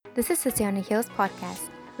This is City on a Hill's podcast.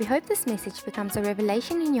 We hope this message becomes a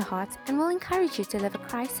revelation in your heart and will encourage you to live a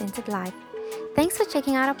Christ-centered life. Thanks for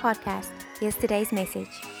checking out our podcast. Here's today's message.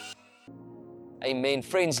 Amen.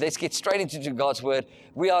 Friends, let's get straight into God's Word.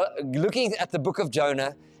 We are looking at the book of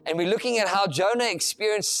Jonah, and we're looking at how Jonah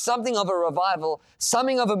experienced something of a revival,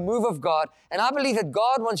 something of a move of God. And I believe that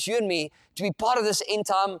God wants you and me to be part of this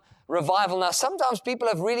end-time revival. Now, sometimes people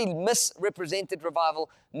have really misrepresented revival,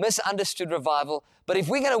 misunderstood revival. But if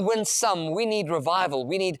we're going to win some, we need revival.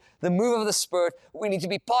 We need the move of the Spirit. We need to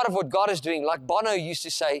be part of what God is doing. Like Bono used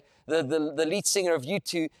to say, the lead singer of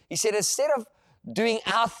U2, he said, instead of doing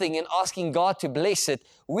our thing and asking God to bless it,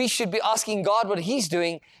 we should be asking God what He's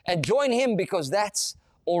doing and join Him, because that's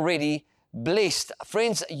already blessed.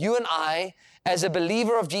 Friends, you and I, as a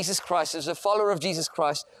believer of Jesus Christ, as a follower of Jesus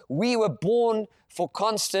Christ, we were born for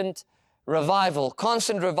constant revival.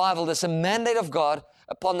 Constant revival. There's a mandate of God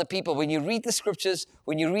upon the people. When you read the scriptures,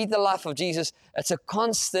 when you read the life of Jesus, it's a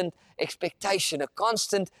constant expectation, a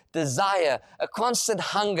constant desire, a constant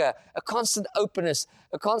hunger, a constant openness,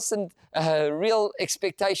 a constant real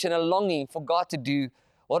expectation, a longing for God to do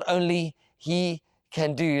what only He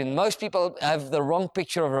can do. And most people have the wrong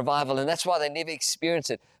picture of revival, and that's why they never experience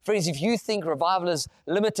it. Friends, if you think revival is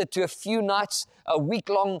limited to a few nights, a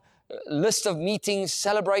week-long list of meetings,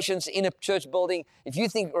 celebrations in a church building, if you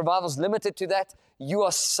think revival is limited to that, you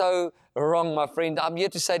are so wrong, my friend. I'm here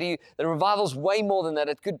to say to you that revival is way more than that.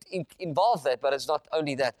 It could involve that, but it's not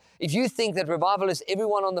only that. If you think that revival is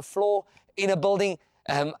everyone on the floor in a building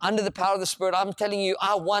under the power of the Spirit, I'm telling you,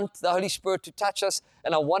 I want the Holy Spirit to touch us,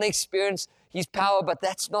 and I want to experience His power, but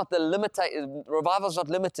that's not the limitation. Revival is not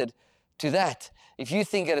limited to that. If you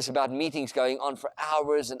think it is about meetings going on for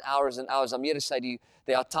hours and hours and hours, I'm here to say to you,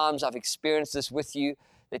 there are times I've experienced this with you.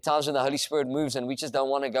 There are times when the Holy Spirit moves and we just don't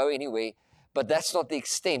want to go anywhere. But that's not the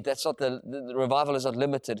extent. That's not the revival is not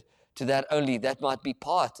limited to that only. That might be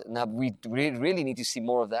part. Now, we really need to see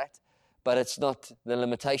more of that, but it's not the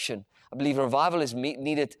limitation. I believe revival is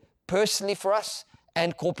needed personally for us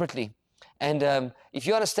and corporately. And if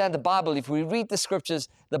you understand the Bible, if we read the scriptures,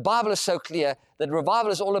 the Bible is so clear that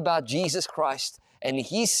revival is all about Jesus Christ and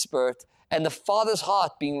His Spirit and the Father's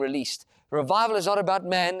heart being released. Revival is not about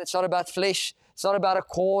man. It's not about flesh. It's not about a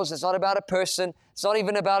cause. It's not about a person. It's not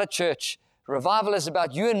even about a church. Revival is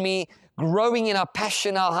about you and me growing in our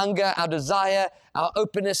passion, our hunger, our desire, our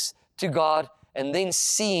openness to God, and then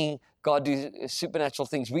seeing God do supernatural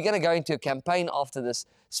things. We're going to go into a campaign after this,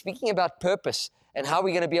 speaking about purpose and how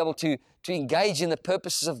we're going to be able to engage in the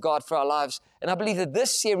purposes of God for our lives. And I believe that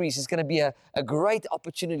this series is going to be a great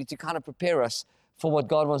opportunity to kind of prepare us for what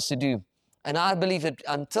God wants to do. And I believe that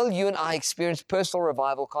until you and I experience personal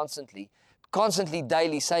revival constantly,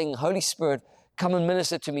 daily saying, Holy Spirit, come and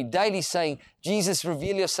minister to me, daily saying, Jesus,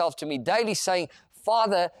 reveal yourself to me, daily saying,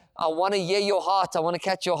 Father, I want to hear your heart, I want to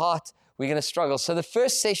catch your heart, we're going to struggle. So the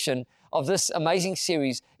first session of this amazing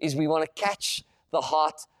series is we want to catch the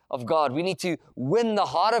heart of God. We need to win the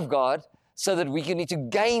heart of God so that we need to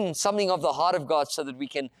gain something of the heart of God so that we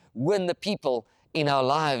can win the people in our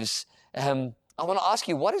lives. I want to ask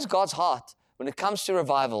you, what is God's heart when it comes to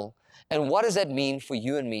revival? And what does that mean for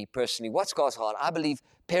you and me personally? What's God's heart? I believe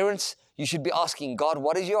parents, you should be asking God,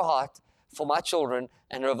 what is your heart for my children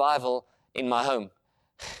and revival in my home?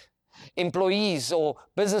 Employees or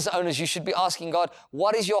business owners, you should be asking God,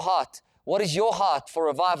 what is your heart? What is your heart for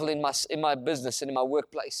revival in my business and in my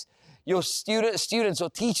workplace? Your students or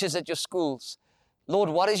teachers at your schools, Lord,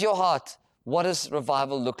 what is your heart? What does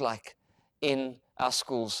revival look like in our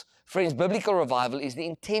schools? Friends, biblical revival is the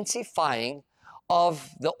intensifying of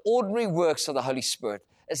the ordinary works of the Holy Spirit.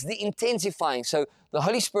 It's the intensifying. So the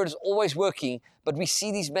Holy Spirit is always working, but we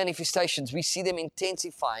see these manifestations. We see them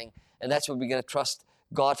intensifying, and that's what we're going to trust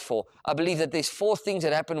God for. I believe that there's 4 things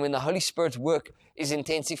that happen when the Holy Spirit's work is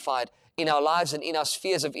intensified in our lives and in our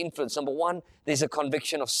spheres of influence. Number 1, there's a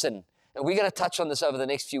conviction of sin. And we're going to touch on this over the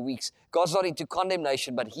next few weeks. God's not into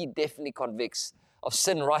condemnation, but He definitely convicts of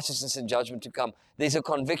sin, righteousness, and judgment to come. There's a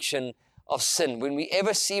conviction of sin. When we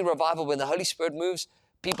ever see revival, when the Holy Spirit moves,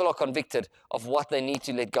 people are convicted of what they need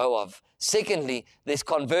to let go of. Secondly, there's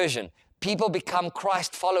conversion. People become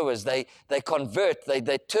Christ followers. They convert.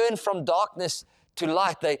 They turn from darkness to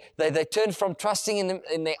light. They turn from trusting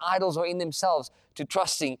in their idols or in themselves to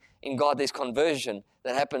trusting in God. There's conversion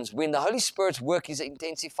that happens. When the Holy Spirit's work is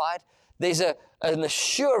intensified, there's an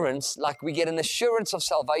assurance, like we get an assurance of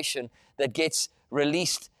salvation that gets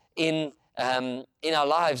released in our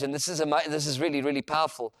lives. And this is really, really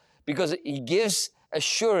powerful because He gives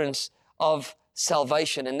assurance of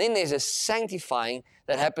salvation. And then there's a sanctifying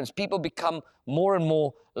that happens. People become more and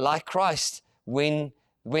more like Christ when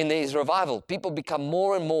when there's revival. People become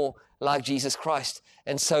more and more like Jesus Christ.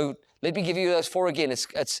 And so let me give you those 4 again.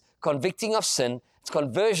 It's convicting of sin. It's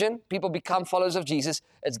conversion. People become followers of Jesus.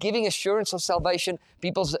 It's giving assurance of salvation.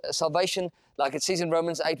 People's salvation, like it says in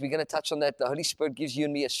Romans 8, we're going to touch on that. The Holy Spirit gives you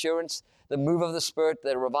and me assurance, the move of the Spirit,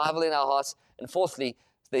 the revival in our hearts. And fourthly,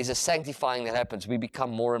 there's a sanctifying that happens. We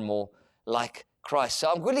become more and more like Christ.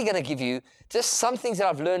 So I'm really going to give you just some things that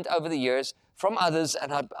I've learned over the years from others,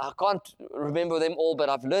 and I can't remember them all, but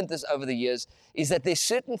I've learned this over the years, is that there's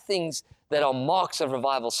certain things that are marks of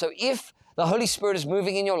revival. So if the Holy Spirit is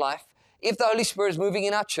moving in your life, if the Holy Spirit is moving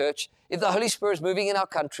in our church, if the Holy Spirit is moving in our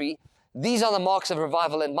country, these are the marks of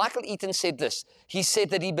revival. And Michael Eaton said this. He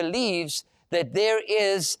said that he believes that there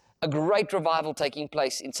is a great revival taking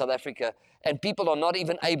place in South Africa, and people are not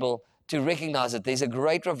even able to recognize it. There's a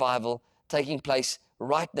great revival taking place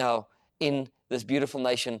right now in this beautiful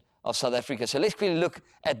nation of South Africa. So let's quickly look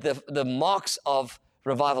at the marks of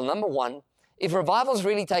revival. Number one, if revival is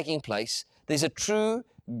really taking place, there's a true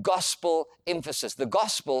gospel emphasis. The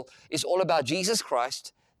gospel is all about Jesus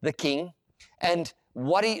Christ, the King, and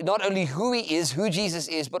not only who He is, who Jesus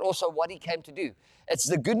is, but also what He came to do. It's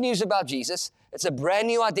the good news about Jesus. It's a brand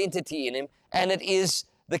new identity in Him, and it is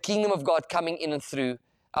the kingdom of God coming in and through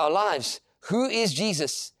our lives. Who is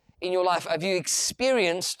Jesus in your life? Have you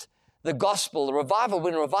experienced the gospel, the revival?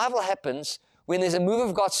 When revival happens, when there's a move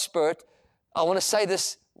of God's Spirit, I want to say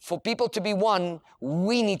this, for people to be one,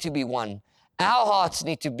 we need to be one. Our hearts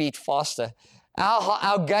need to beat faster.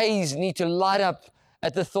 Our gaze need to light up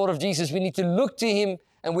at the thought of Jesus. We need to look to Him,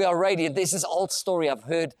 and we are radiant. There's this old story I've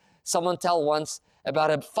heard someone tell once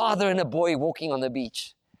about a father and a boy walking on the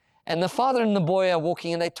beach. And the father and the boy are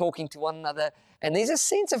walking, and they're talking to one another. And there's a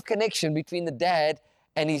sense of connection between the dad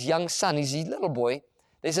and his young son, his little boy.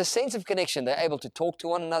 There's a sense of connection. They're able to talk to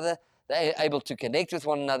one another. They're able to connect with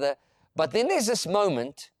one another. But then there's this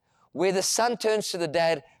moment where the son turns to the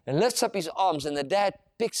dad and lifts up his arms, and the dad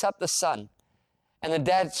picks up the son. And the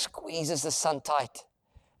dad squeezes the son tight.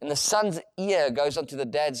 And the son's ear goes onto the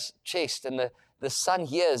dad's chest, and the son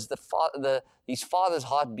hears his father's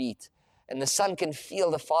heartbeat. And the son can feel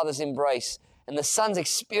the father's embrace. And the son's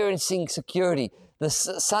experiencing security. The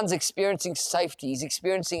son's experiencing safety. He's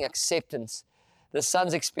experiencing acceptance. The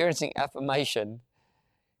son's experiencing affirmation.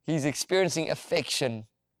 He's experiencing affection.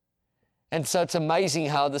 And so it's amazing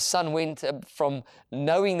how the son went from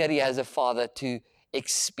knowing that he has a father to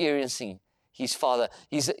experiencing his father.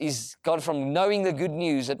 He's gone from knowing the good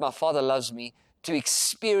news that my father loves me to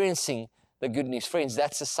experiencing the good news. Friends,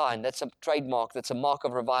 that's a sign. That's a trademark. That's a mark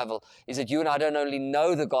of revival, is that you and I don't only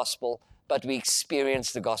know the gospel, but we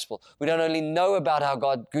experience the gospel. We don't only know about how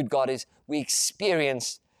good God is, we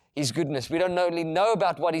experience His goodness. We don't only know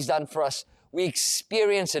about what He's done for us, we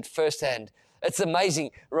experience it firsthand. It's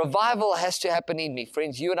amazing. Revival has to happen in me.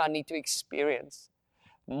 Friends, you and I need to experience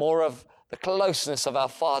more of the closeness of our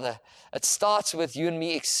Father. It starts with you and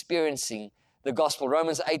me experiencing the gospel.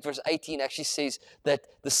 Romans 8 verse 18 actually says that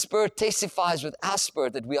the Spirit testifies with our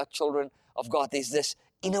spirit that we are children of God. There's this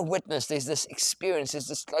inner witness. There's this experience. There's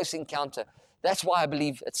this close encounter. That's why I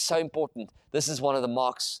believe it's so important. This is one of the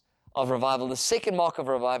marks of revival. The second mark of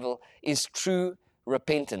revival is true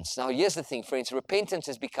repentance. Now, here's the thing, friends. Repentance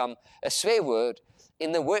has become a swear word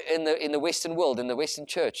in the Western world, in the Western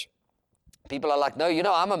church. People are like, no,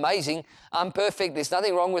 I'm amazing. I'm perfect. There's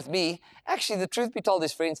nothing wrong with me. Actually, the truth be told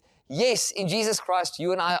is, friends, yes, in Jesus Christ,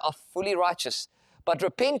 you and I are fully righteous. But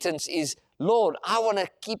repentance is, Lord, I want to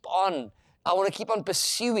keep on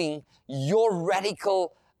pursuing your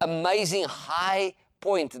radical, amazing high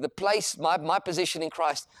point, the place, my position in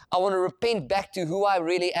Christ. I want to repent back to who I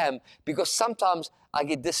really am, because sometimes I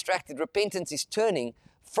get distracted. Repentance is turning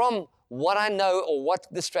from what I know or what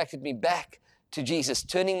distracted me back to Jesus,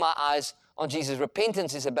 turning my eyes on Jesus.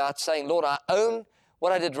 Repentance is about saying, Lord, I own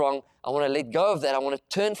what I did wrong. I want to let go of that. I want to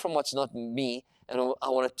turn from what's not me, and I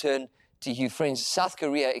want to turn to you. Friends, South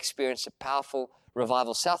Korea experienced a powerful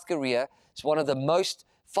revival. South Korea is one of the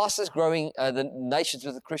fastest growing, the nations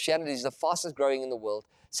with Christianity is the fastest growing in the world.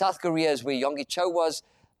 South Korea is where Yonggi Cho was.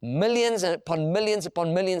 Millions upon millions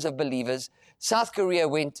upon millions of believers. South Korea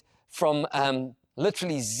went from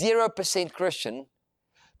literally 0% Christian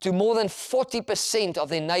to more than 40% of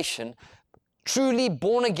their nation truly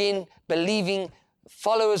born again, believing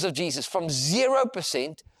followers of Jesus. From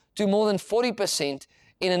 0% to more than 40%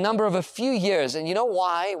 in a few years. And you know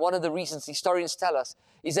why? One of the reasons historians tell us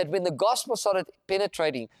is that when the gospel started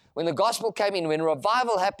penetrating, when the gospel came in, when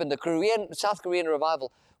revival happened, the South Korean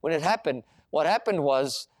revival, when it happened, what happened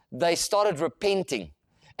was they started repenting.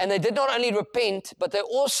 And they did not only repent, but they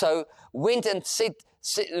also went and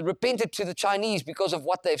repented to the Chinese because of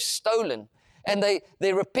what they've stolen. And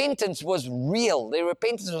their repentance was real. Their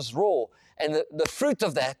repentance was raw. And the fruit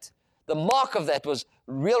of that, the mark of that was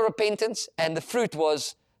real repentance, and the fruit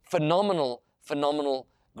was phenomenal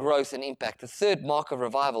growth and impact. The third mark of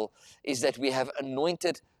revival is that we have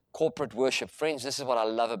anointed corporate worship. Friends, this is what I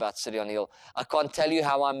love about City on Hill. I can't tell you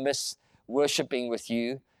how I miss worshiping with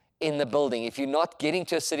you in the building. If you're not getting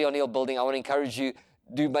to a City on Hill building, I want to encourage you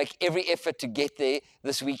to make every effort to get there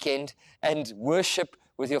this weekend and worship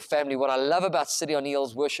with your family. What I love about City on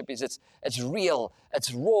Hill's worship is it's real,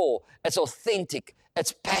 it's raw, it's authentic,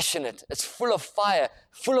 it's passionate, it's full of fire,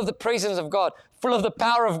 full of the presence of God, full of the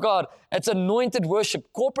power of God. It's anointed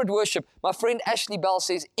worship, corporate worship. My friend Ashley Bell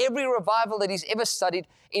says every revival that he's ever studied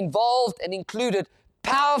involved and included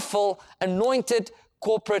powerful, anointed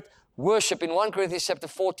corporate worship. In 1 Corinthians chapter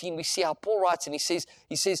 14, we see how Paul writes, and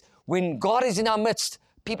he says, when God is in our midst,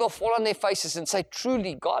 people fall on their faces and say,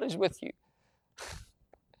 truly, God is with you.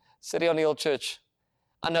 City on the Hill Church,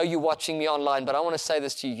 I know you're watching me online, but I want to say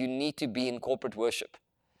this to you. You need to be in corporate worship.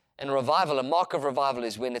 And revival, a mark of revival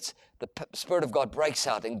is when it's the Spirit of God breaks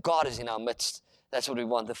out and God is in our midst. That's what we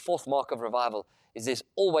want. The fourth mark of revival is there's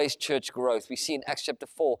always church growth. We see in Acts chapter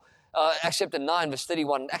 9, verse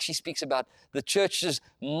 31, it actually speaks about the churches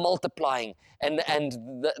multiplying and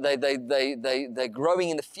they're growing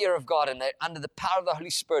in the fear of God, and they're under the power of the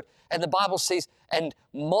Holy Spirit. And the Bible says, and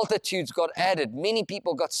multitudes got added. Many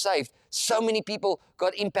people got saved. So many people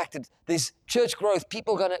got impacted. There's church growth.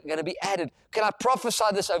 People going to be added. Can I prophesy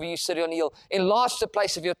this over you, City on Hill? Enlarge the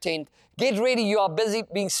place of your tent. Get ready. You are busy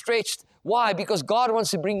being stretched. Why? Because God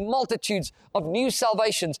wants to bring multitudes of new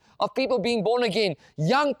salvations, of people being born again,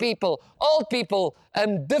 young people, old people,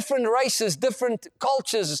 different races, different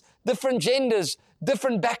cultures, different genders,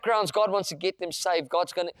 different backgrounds. God wants to get them saved.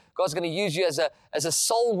 God's going to use you as a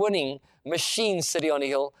soul-winning machine, City on a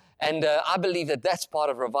Hill. And I believe that that's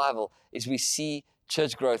part of revival, is we see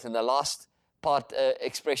church growth. And the last part,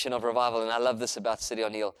 expression of revival, and I love this about City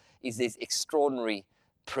on a Hill, is there's extraordinary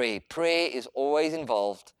prayer. Prayer is always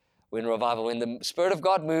involved when revival, when the Spirit of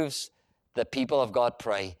God moves, the people of God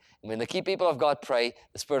pray. And when the key people of God pray,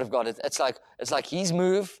 the Spirit of God, it's like His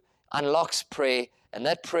move unlocks prayer, and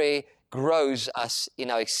that prayer grows us in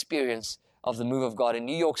our experience of the move of God. In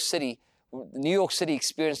New York City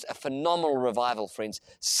experienced a phenomenal revival, friends.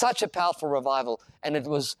 Such a powerful revival, and it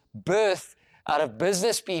was birthed out of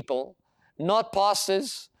business people, not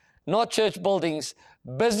pastors, not church buildings,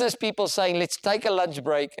 business people saying, let's take a lunch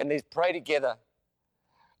break and let's pray together.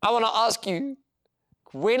 I want to ask you,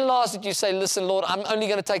 when last did you say, listen, Lord, I'm only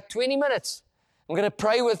going to take 20 minutes. I'm going to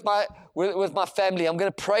pray with my family. I'm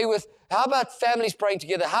going to pray with, how about families praying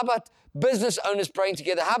together? How about business owners praying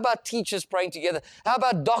together? How about teachers praying together? How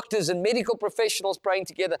about doctors and medical professionals praying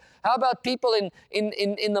together? How about people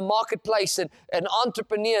in the marketplace and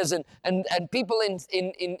entrepreneurs and people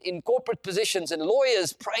in corporate positions and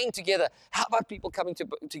lawyers praying together? How about people coming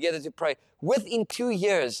together to pray? Within 2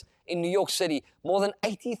 years in New York City, more than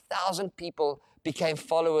 80,000 people became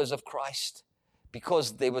followers of Christ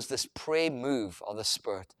because there was this prayer move of the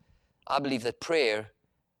Spirit. I believe that prayer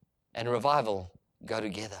and revival go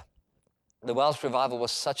together. The Welsh revival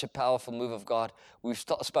was such a powerful move of God. We've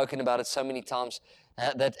spoken about it so many times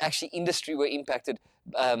that actually industry were impacted.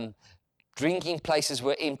 Drinking places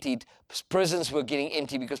were emptied. Prisons were getting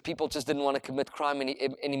empty because people just didn't want to commit crime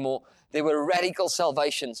anymore. There were radical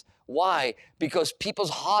salvations. Why? Because people's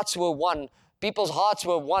hearts were won. People's hearts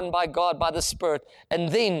were won by God, by the Spirit. And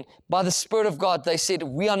then, by the Spirit of God, they said,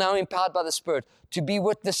 we are now empowered by the Spirit to be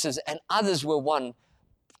witnesses, and others were won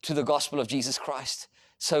to the gospel of Jesus Christ.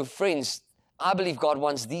 So, friends, I believe God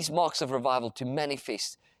wants these marks of revival to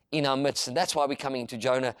manifest in our midst. And that's why we're coming to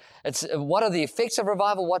Jonah. What are the effects of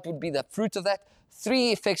revival? What would be the fruit of that?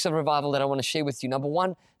 3 effects of revival that I want to share with you. Number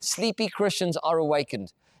 1, sleepy Christians are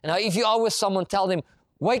awakened. Now, if you are with someone, tell them,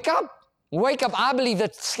 wake up. Wake up. I believe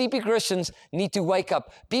that sleepy Christians need to wake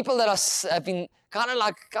up. People that have been kind of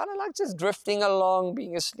like just drifting along,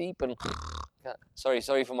 being asleep. And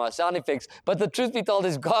sorry for my sound effects. But the truth be told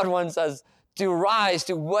is God wants us to rise,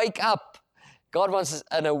 to wake up. God wants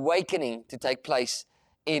an awakening to take place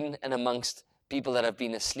in and amongst people that have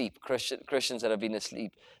been asleep, Christians that have been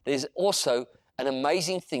asleep. There's also an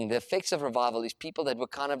amazing thing. The effects of revival is people that were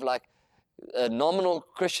kind of like nominal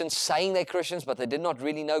Christians, saying they're Christians, but they did not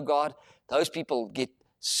really know God. Those people get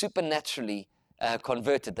supernaturally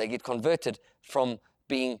converted. They get converted from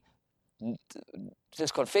being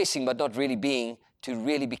just confessing, but not really being, to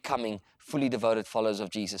really becoming fully devoted followers of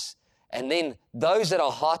Jesus. And then those that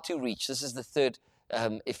are hard to reach, this is the third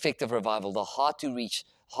effect of revival, the hard to reach,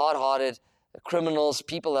 hard-hearted criminals,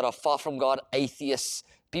 people that are far from God, atheists,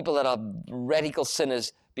 people that are radical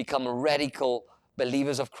sinners, become radical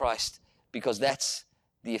believers of Christ, because that's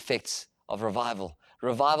the effects of revival.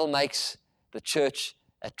 Revival makes the church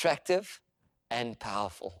attractive and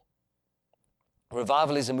powerful.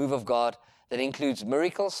 Revival is a move of God that includes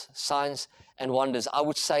miracles, signs, and wonders. I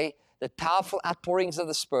would say that powerful outpourings of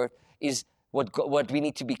the Spirit is what we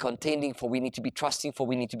need to be contending for, we need to be trusting for,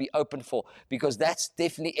 we need to be open for, because that's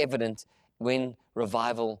definitely evident when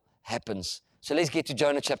revival happens. So let's get to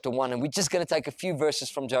Jonah chapter 1, and we're just going to take a few verses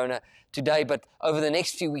from Jonah today, but over the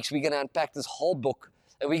next few weeks, we're going to unpack this whole book,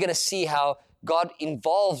 and we're going to see how God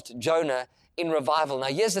involved Jonah in revival. Now,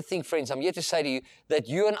 here's the thing, friends. I'm here to say to you that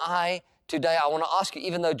you and I, today, I want to ask you,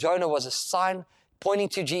 even though Jonah was a sign pointing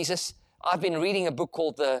to Jesus, I've been reading a book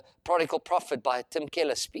called The Prodigal Prophet by Tim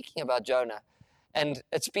Keller, speaking about Jonah. And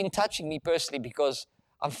it's been touching me personally because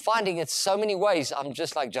I'm finding in so many ways I'm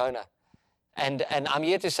just like Jonah. And I'm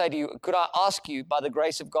here to say to you, could I ask you, by the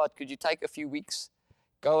grace of God, could you take a few weeks,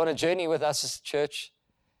 go on a journey with us as a church,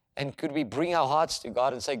 and could we bring our hearts to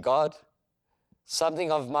God and say, God,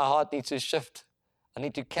 something of my heart needs to shift. I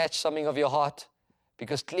need to catch something of your heart,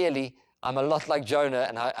 because clearly I'm a lot like Jonah,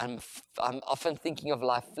 and I'm often thinking of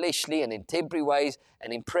life fleshly and in temporary ways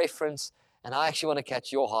and in preference, and I actually want to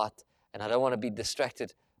catch your heart, and I don't want to be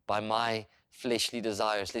distracted by my fleshly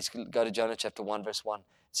desires. Let's go to Jonah chapter 1, verse 1.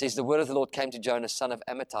 It says, the word of the Lord came to Jonah, son of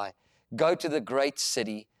Amittai. Go to the great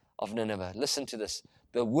city of Nineveh. Listen to this.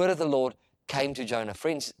 The word of the Lord came to Jonah.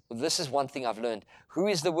 Friends, this is one thing I've learned. Who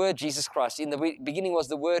is the Word? Jesus Christ. In the beginning was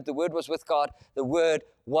the Word was with God, the Word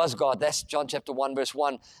was God. That's John chapter 1, verse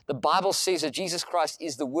 1. The Bible says that Jesus Christ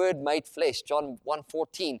is the Word made flesh, John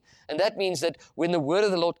 1:14. And that means that when the Word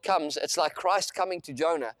of the Lord comes, it's like Christ coming to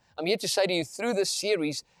Jonah. I'm here to say to you, through this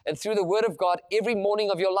series and through the Word of God, every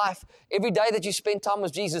morning of your life, every day that you spend time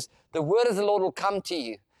with Jesus, the Word of the Lord will come to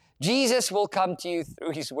you. Jesus will come to you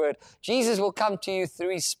through His Word. Jesus will come to you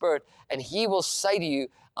through His Spirit, and He will say to you,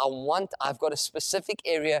 I've got a specific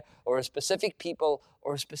area or a specific people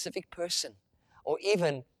or a specific person or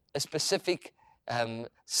even a specific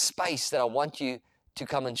space that I want you to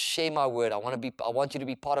come and share my word. I want you to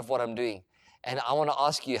be part of what I'm doing. And I want to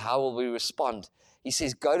ask you, how will we respond? He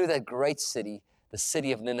says, go to that great city, the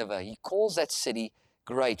city of Nineveh. He calls that city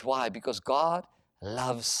great. Why? Because God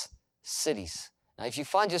loves cities. Now, if you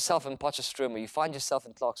find yourself in Potchefstroom or you find yourself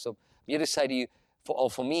in Klerksdorp, I'm here to say to you,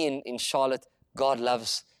 for me in Charlotte, God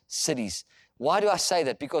loves cities. Why do I say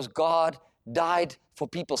that? Because God died for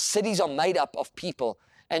people. Cities are made up of people.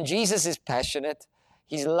 And Jesus is passionate.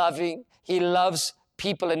 He's loving. He loves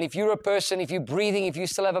people. And if you're a person, if you're breathing, if you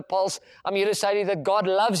still have a pulse, I'm here to say to you that God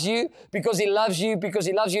loves you because He loves you, because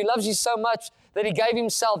He loves you. He loves you so much that He gave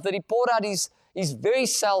Himself, that He poured out His very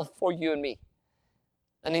self for you and me.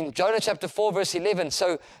 And in Jonah chapter 4, verse 11,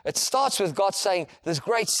 so it starts with God saying, this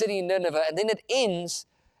great city in Nineveh, and then it ends,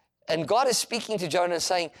 and God is speaking to Jonah and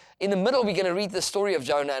saying, in the middle, we're going to read the story of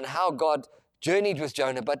Jonah and how God journeyed with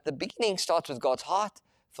Jonah, but the beginning starts with God's heart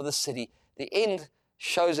for the city. The end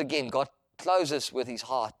shows again, God closes with His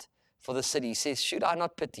heart for the city. He says, should I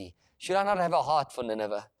not pity? Should I not have a heart for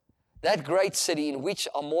Nineveh? That great city in which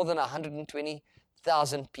are more than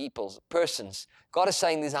 120,000 persons. God is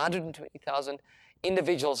saying there's 120,000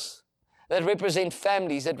 individuals that represent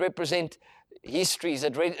families, that represent histories,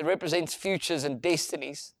 that represents futures and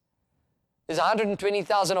destinies. There's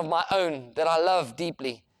 120,000 of my own that I love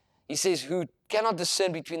deeply. He says, who cannot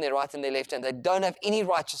discern between their right and their left hand. They don't have any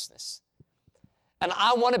righteousness. And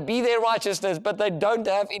I want to be their righteousness, but they don't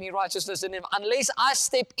have any righteousness in them. Unless I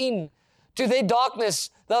step in to their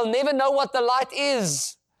darkness, they'll never know what the light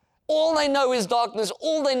is. All they know is darkness.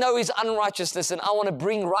 All they know is unrighteousness. And I want to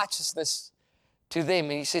bring righteousness to them.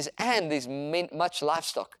 And He says, and there's much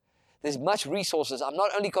livestock. There's much resources. I'm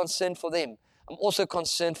not only concerned for them, I'm also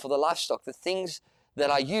concerned for the livestock, the things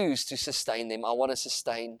that I use to sustain them. I want to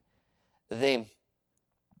sustain them.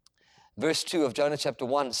 Verse 2 of Jonah chapter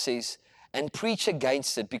 1 says, and preach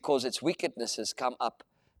against it because its wickedness has come up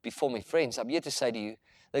before me. Friends, I'm here to say to you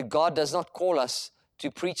that God does not call us to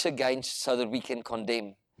preach against so that we can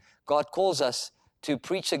condemn. God calls us to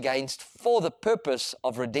preach against for the purpose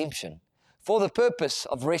of redemption, for the purpose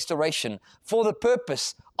of restoration, for the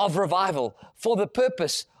purpose of revival, for the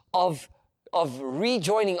purpose of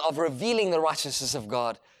rejoining, of revealing the righteousness of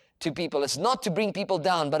God to people. It's not to bring people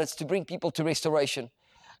down, but it's to bring people to restoration.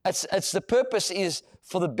 It's the purpose is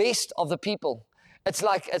for the best of the people. It's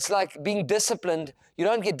like being disciplined. You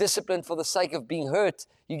don't get disciplined for the sake of being hurt.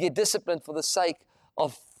 You get disciplined for the sake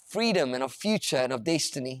of freedom and of future and of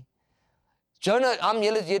destiny. Jonah, I'm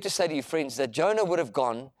here to say to you, friends, that Jonah would have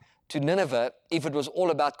gone to Nineveh if it was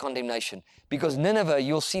all about condemnation. Because Nineveh,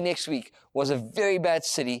 you'll see next week, was a very bad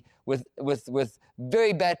city with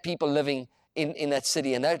very bad people living in that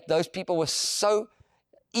city. And those people were so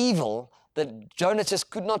evil that Jonah just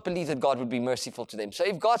could not believe that God would be merciful to them. So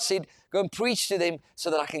if God said, go and preach to them so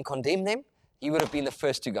that I can condemn them, he would have been the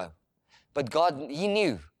first to go. But God, he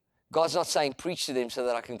knew. God's not saying preach to them so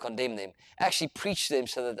that I can condemn them. Actually preach to them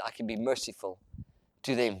so that I can be merciful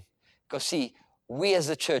to them. Because see, we as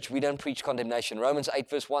the church, we don't preach condemnation. Romans 8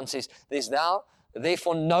 verse 1 says, there's now,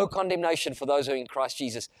 therefore, no condemnation for those who are in Christ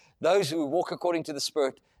Jesus. Those who walk according to the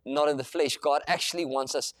Spirit, not in the flesh. God actually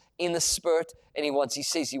wants us in the Spirit, and he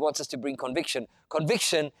says he wants us to bring conviction.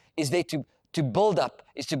 Conviction is there to build up,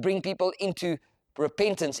 is to bring people into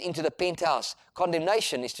repentance, into the penthouse.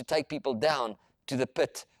 Condemnation is to take people down to the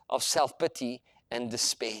pit of self-pity and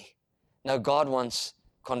despair. No, God wants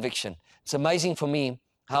conviction. It's amazing for me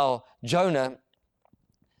how Jonah,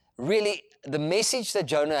 really, the message that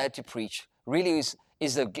Jonah had to preach really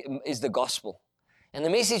is the gospel. And the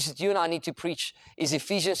message that you and I need to preach is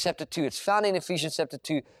Ephesians chapter 2. It's found in Ephesians chapter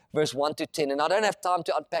 2, verse 1 to 10. And I don't have time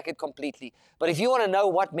to unpack it completely. But if you want to know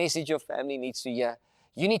what message your family needs to hear,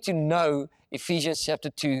 you need to know Ephesians chapter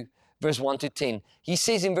 2, verse 1 to 10. He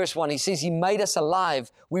says in verse 1, he says, he made us alive.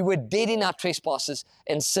 We were dead in our trespasses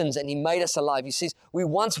and sins, and he made us alive. He says, we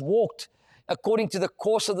once walked according to the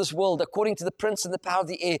course of this world, according to the prince and the power of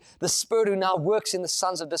the air, the spirit who now works in the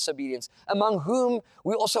sons of disobedience, among whom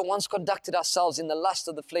we also once conducted ourselves in the lust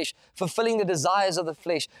of the flesh, fulfilling the desires of the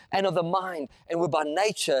flesh and of the mind, and were by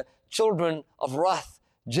nature children of wrath,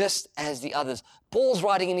 just as the others. Paul's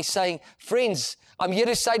writing and he's saying, friends, I'm here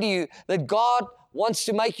to say to you that God wants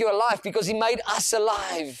to make you alive because he made us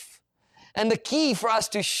alive. And the key for us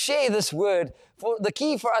to share this word, the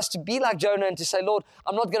key for us to be like Jonah and to say, Lord,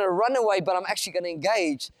 I'm not going to run away, but I'm actually going to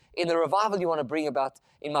engage in the revival you want to bring about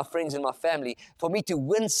in my friends and my family, for me to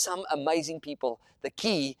win some amazing people. The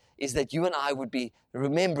key is that you and I would be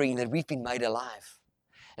remembering that we've been made alive.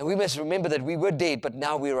 And we must remember that we were dead, but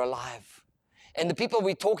now we're alive. And the people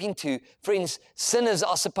we're talking to, friends, sinners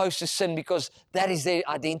are supposed to sin because that is their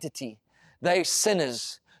identity. They're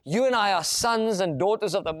sinners. You and I are sons and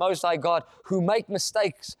daughters of the Most High God who make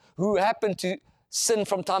mistakes, who happen to sin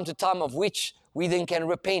from time to time, of which we then can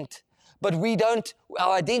repent. But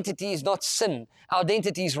our identity is not sin. Our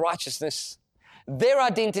identity is righteousness. Their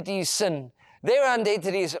identity is sin. Their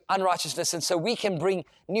identity is unrighteousness, and so we can bring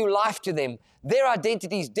new life to them. Their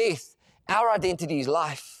identity is death. Our identity is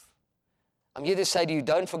life. I'm here to say to you,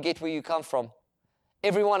 don't forget where you come from.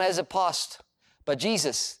 Everyone has a past, but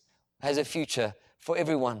Jesus has a future for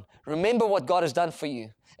everyone. Remember what God has done for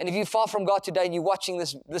you. And if you're far from God today and you're watching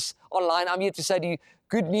this online, I'm here to say to you,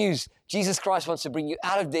 good news. Jesus Christ wants to bring you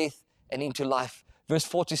out of death and into life. Verse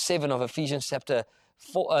 4 to 7 of Ephesians chapter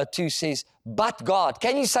 2 says, but God.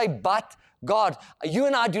 Can you say, but God? You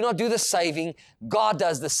and I do not do the saving. God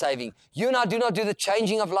does the saving. You and I do not do the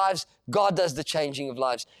changing of lives. God does the changing of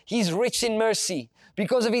lives. He's rich in mercy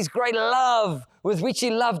because of His great love with which He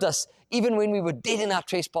loved us. Even when we were dead in our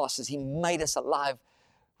trespasses, He made us alive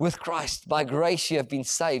with Christ. By grace you have been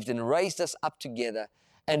saved, and raised us up together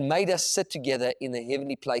and made us sit together in the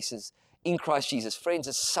heavenly places in Christ Jesus. Friends,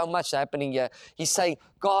 there's so much happening here. He's saying,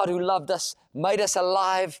 God who loved us, made us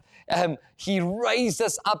alive. He raised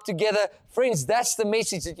us up together. Friends, that's the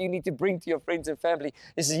message that you need to bring to your friends and family.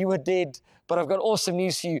 This is, you were dead, but I've got awesome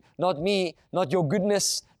news for you. Not me, not your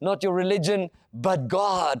goodness, not your religion, but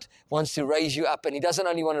God wants to raise you up. And He doesn't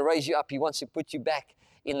only want to raise you up, He wants to put you back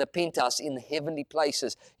in the penthouse, in the heavenly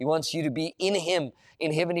places. He wants you to be in Him,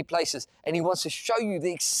 in heavenly places. And He wants to show you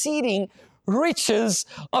the exceeding riches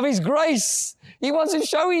of His grace. He wants to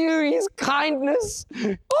show you His kindness.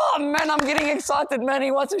 Oh man, I'm getting excited, man.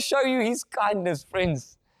 He wants to show you His kindness,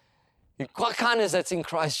 friends. The kindness that's in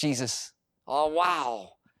Christ Jesus. Oh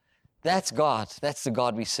wow. That's God. That's the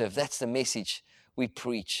God we serve. That's the message we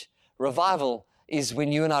preach. Revival is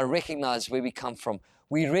when you and I recognize where we come from.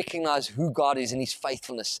 We recognize who God is and His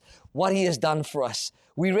faithfulness, what He has done for us.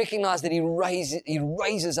 We recognize that He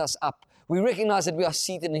raises us up. We recognize that we are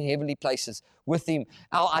seated in heavenly places with Him.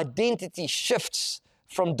 Our identity shifts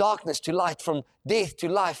from darkness to light, from death to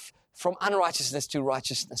life, from unrighteousness to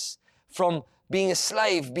righteousness, from being a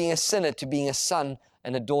slave, being a sinner, to being a son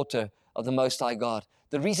and a daughter of the Most High God.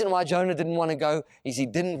 The reason why Jonah didn't want to go is he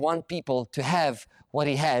didn't want people to have what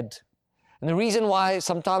he had. And the reason why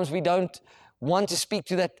sometimes we don't want to speak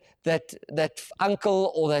to that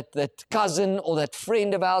uncle or that cousin or that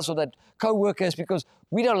friend of ours or that co-worker is because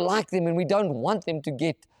we don't like them and we don't want them to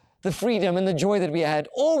get the freedom and the joy that we had.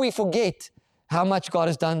 Or we forget how much God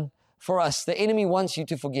has done for us. The enemy wants you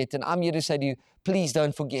to forget. And I'm here to say to you, please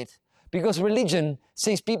don't forget. Because religion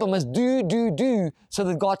says people must do so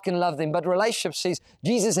that God can love them. But relationship says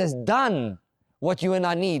Jesus has done what you and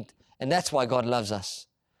I need. And that's why God loves us.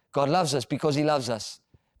 God loves us because He loves us.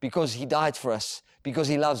 Because He died for us. Because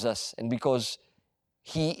He loves us. And because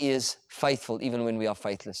He is faithful even when we are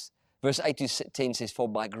faithless. Verse 8 to 10 says, for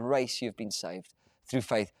by grace you have been saved through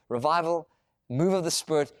faith. Revival, move of the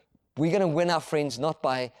Spirit. We're going to win our friends not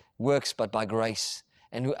by works but by grace.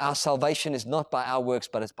 And our salvation is not by our works,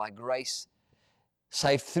 but it's by grace,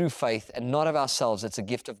 saved through faith, and not of ourselves. It's a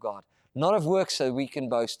gift of God. Not of works so we can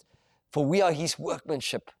boast, for we are His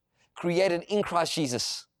workmanship, created in Christ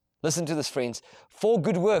Jesus. Listen to this, friends. For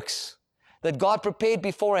good works that God prepared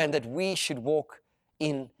beforehand that we should walk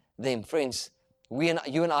in them. Friends,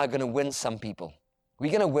 you and I are going to win some people.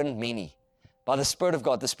 We're going to win many. By the Spirit of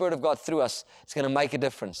God. The Spirit of God through us is going to make a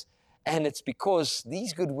difference. And it's because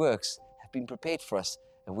these good works been prepared for us,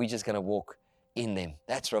 and we're just going to walk in them.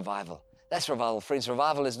 That's revival. That's revival, friends.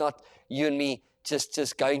 Revival is not you and me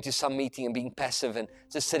just going to some meeting and being passive and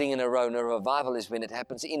just sitting in a row. No, revival is when it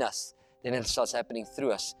happens in us, then it starts happening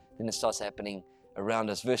through us, then it starts happening around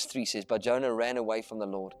us. Verse 3 says, but Jonah ran away from the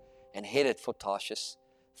Lord and headed for Tarshish.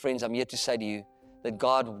 Friends, I'm here to say to you that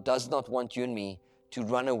God does not want you and me to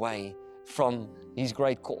run away from His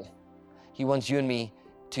great call. He wants you and me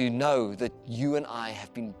to know that you and I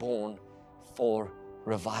have been born for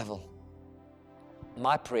revival.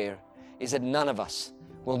 My prayer is that none of us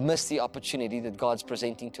will miss the opportunity that God's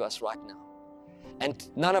presenting to us right now. And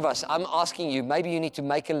none of us, I'm asking you, maybe you need to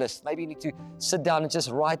make a list. Maybe you need to sit down and just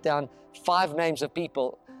write down 5 names of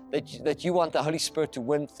people that you want the Holy Spirit to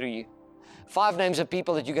win through you. 5 names of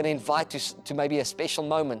people that you're going to invite to maybe a special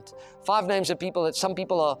moment. 5 names of people that some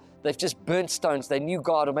people they've just burnt stones. They knew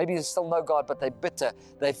God, or maybe they still know God, but they're bitter.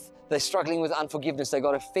 They're struggling with unforgiveness. They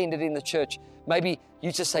got offended in the church. Maybe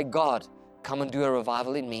you just say, God, come and do a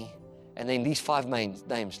revival in me. And then these 5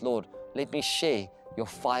 names, Lord, let me share your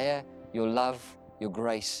fire, your love, your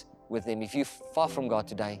grace with them. If you're far from God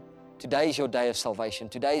today is your day of salvation.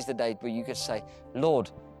 Today is the day where you can say,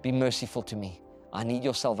 Lord, be merciful to me. I need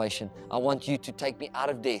your salvation. I want you to take me out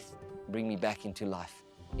of death, bring me back into life.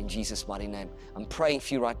 In Jesus' mighty name. I'm praying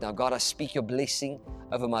for you right now. God, I speak your blessing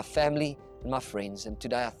over my family and my friends. And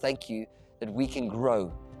today I thank you that we can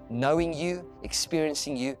grow, knowing you,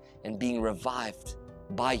 experiencing you, and being revived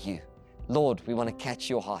by you. Lord, we want to catch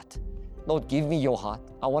your heart. Lord, give me your heart.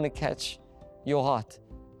 I want to catch your heart.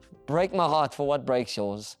 Break my heart for what breaks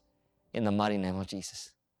yours. In the mighty name of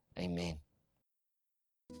Jesus. Amen.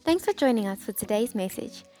 Thanks for joining us for today's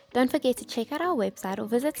message. Don't forget to check out our website or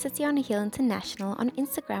visit City on a Hill International on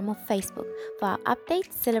Instagram or Facebook for our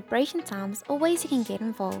updates, celebration times, or ways you can get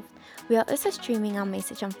involved. We are also streaming our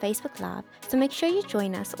message on Facebook Live, so make sure you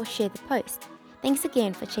join us or share the post. Thanks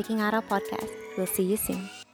again for checking out our podcast. We'll see you soon.